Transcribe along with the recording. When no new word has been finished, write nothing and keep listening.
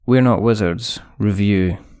We're Not Wizards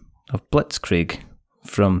review of Blitzkrieg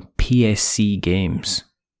from PSC Games.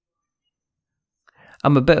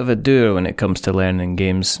 I'm a bit of a doer when it comes to learning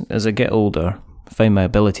games. As I get older, I find my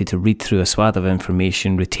ability to read through a swath of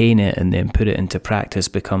information, retain it, and then put it into practice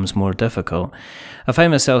becomes more difficult. I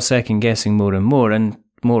find myself second-guessing more and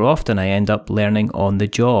more often I end up learning on the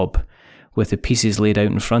job, with the pieces laid out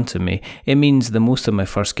in front of me. It means that most of my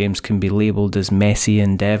first games can be labelled as messy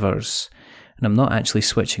endeavours, and I'm not actually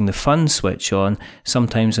switching the fun switch on,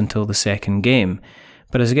 sometimes until the second game.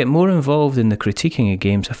 But as I get more involved in the critiquing of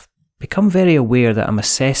games, I've become very aware that I'm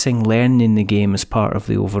assessing learning the game as part of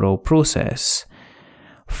the overall process.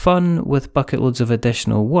 Fun with bucket loads of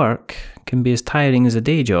additional work can be as tiring as a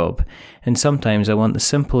day job, and sometimes I want the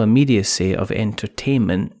simple immediacy of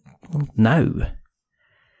entertainment now.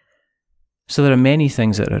 So there are many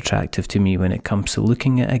things that are attractive to me when it comes to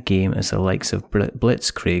looking at a game as the likes of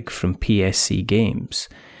Blitzkrieg from PSC Games.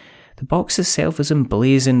 The box itself is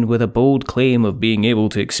emblazoned with a bold claim of being able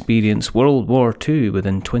to experience World War II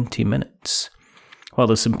within 20 minutes, while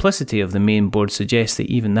the simplicity of the main board suggests that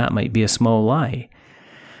even that might be a small lie.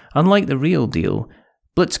 Unlike the real deal,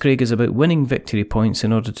 Blitzkrieg is about winning victory points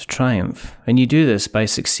in order to triumph, and you do this by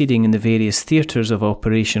succeeding in the various theatres of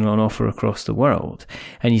operation on offer across the world,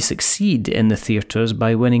 and you succeed in the theatres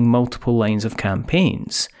by winning multiple lines of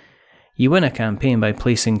campaigns. You win a campaign by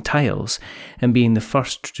placing tiles and being the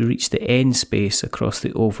first to reach the end space across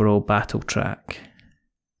the overall battle track.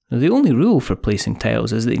 Now, the only rule for placing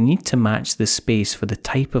tiles is that they need to match the space for the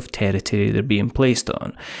type of territory they're being placed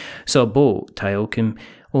on. So a boat tile can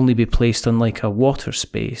only be placed on like a water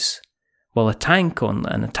space, while a tank on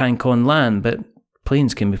land, but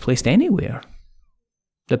planes can be placed anywhere.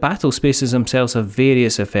 The battle spaces themselves have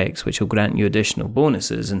various effects which will grant you additional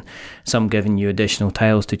bonuses, and some giving you additional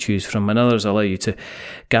tiles to choose from, and others allow you to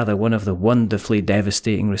gather one of the wonderfully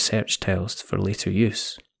devastating research tiles for later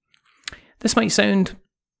use. This might sound,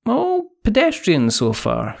 pedestrian so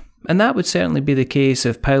far, and that would certainly be the case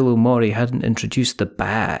if Paolo Mori hadn't introduced the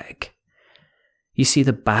bag. You see,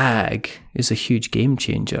 the bag is a huge game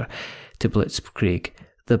changer to Blitzkrieg.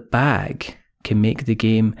 The bag can make the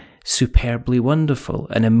game superbly wonderful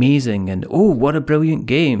and amazing and, what a brilliant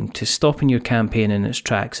game, to stopping your campaign in its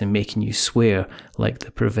tracks and making you swear like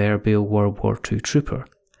the proverbial World War II trooper.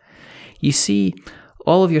 You see,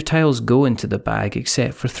 all of your tiles go into the bag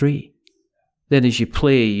except for 3. Then as you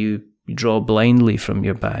play, you draw blindly from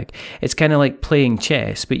your bag. It's kind of like playing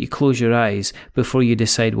chess, but you close your eyes before you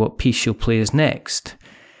decide what piece you'll play as next.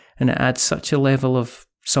 And it adds such a level of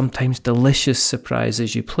sometimes delicious surprise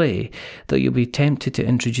as you play that you'll be tempted to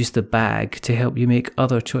introduce the bag to help you make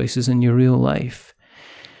other choices in your real life.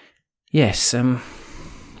 Yes, I'm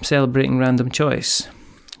celebrating random choice.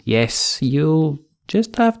 Yes, you'll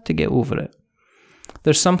just have to get over it.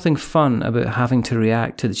 There's something fun about having to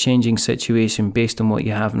react to the changing situation based on what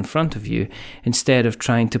you have in front of you, instead of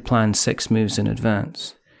trying to plan 6 moves in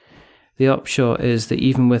advance. The upshot is that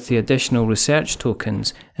even with the additional research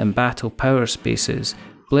tokens and battle power spaces,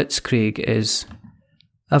 Blitzkrieg is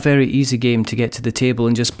a very easy game to get to the table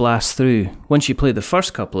and just blast through. Once you play the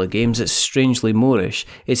first couple of games, it's strangely Moorish.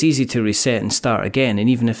 It's easy to reset and start again, and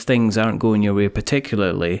even if things aren't going your way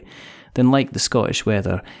particularly, then like the Scottish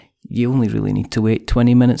weather, you only really need to wait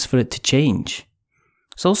 20 minutes for it to change.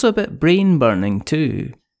 It's also a bit brain burning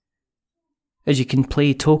too, as you can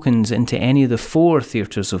play tokens into any of the 4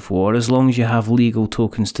 theatres of war as long as you have legal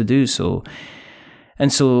tokens to do so.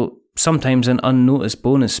 And so sometimes an unnoticed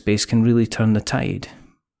bonus space can really turn the tide.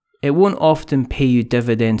 It won't often pay you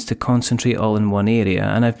dividends to concentrate all in one area,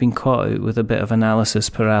 and I've been caught out with a bit of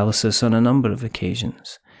analysis paralysis on a number of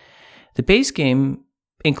occasions. The base game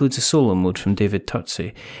includes a solo mode from David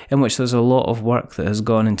Turczi, in which there's a lot of work that has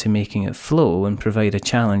gone into making it flow and provide a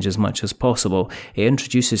challenge as much as possible. It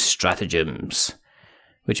introduces stratagems,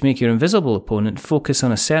 which make your invisible opponent focus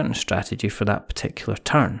on a certain strategy for that particular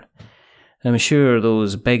turn. And I'm sure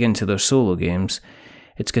those big into their solo games,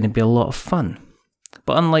 it's going to be a lot of fun.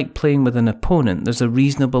 But unlike playing with an opponent, there's a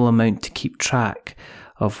reasonable amount to keep track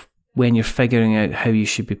of when you're figuring out how you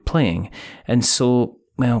should be playing. And so,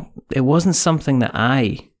 it wasn't something that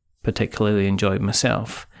I particularly enjoyed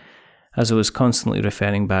myself, as I was constantly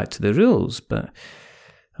referring back to the rules, but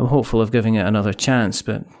I'm hopeful of giving it another chance,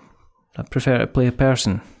 but I prefer to play a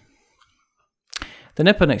person. The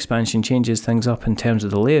Nippon expansion changes things up in terms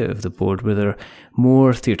of the layout of the board, where there are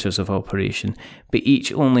more theatres of operation, but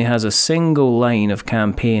each only has a single line of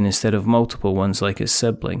campaign instead of multiple ones like its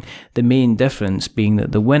sibling. The main difference being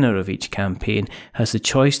that the winner of each campaign has the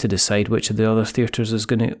choice to decide which of the other theatres is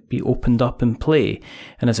going to be opened up in play,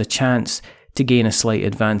 and has a chance to gain a slight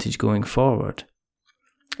advantage going forward.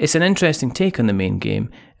 It's an interesting take on the main game,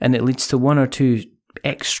 and it leads to one or two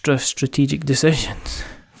extra strategic decisions.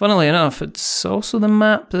 Funnily enough, it's also the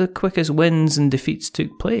map the quickest wins and defeats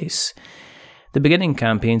took place. The beginning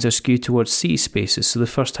campaigns are skewed towards sea spaces, so the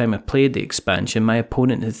first time I played the expansion, my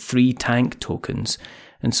opponent had 3 tank tokens,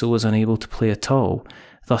 and so was unable to play at all,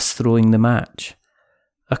 thus throwing the match.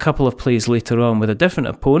 A couple of plays later on with a different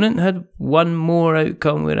opponent had one more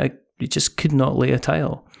outcome where I just could not lay a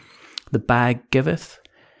tile. The bag giveth,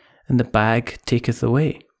 and the bag taketh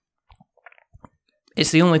away.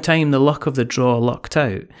 It's the only time the luck of the draw lucked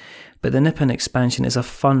out, but the Nippon expansion is a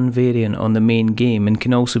fun variant on the main game and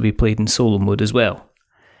can also be played in solo mode as well.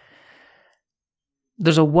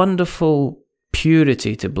 There's a wonderful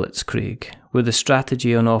purity to Blitzkrieg, where the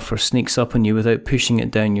strategy on offer sneaks up on you without pushing it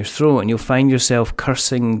down your throat, and you'll find yourself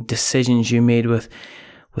cursing decisions you made with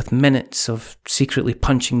minutes of secretly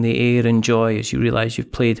punching the air in joy as you realise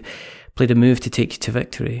you've played a move to take you to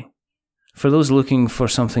victory. For those looking for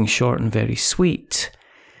something short and very sweet,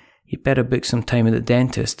 you'd better book some time at the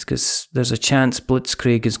dentist, because there's a chance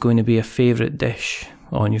Blitzkrieg is going to be a favourite dish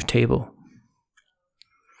on your table.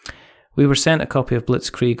 We were sent a copy of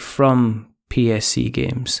Blitzkrieg from PSC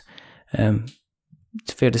Games.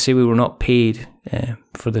 It's fair to say we were not paid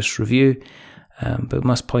for this review, but we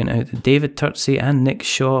must point out that David Turtsey and Nick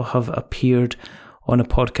Shaw have appeared on a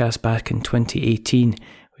podcast back in 2018,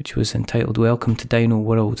 which was entitled Welcome to Dino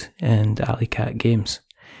World and Alley Cat Games.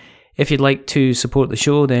 If you'd like to support the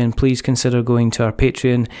show, then please consider going to our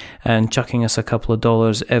Patreon and chucking us a couple of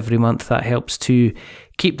dollars every month. That helps to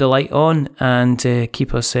keep the light on and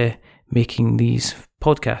keep us making these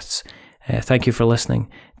podcasts. Thank you for listening.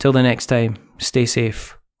 Till the next time, stay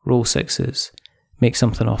safe, roll 6s, make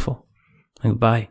something awful, and goodbye.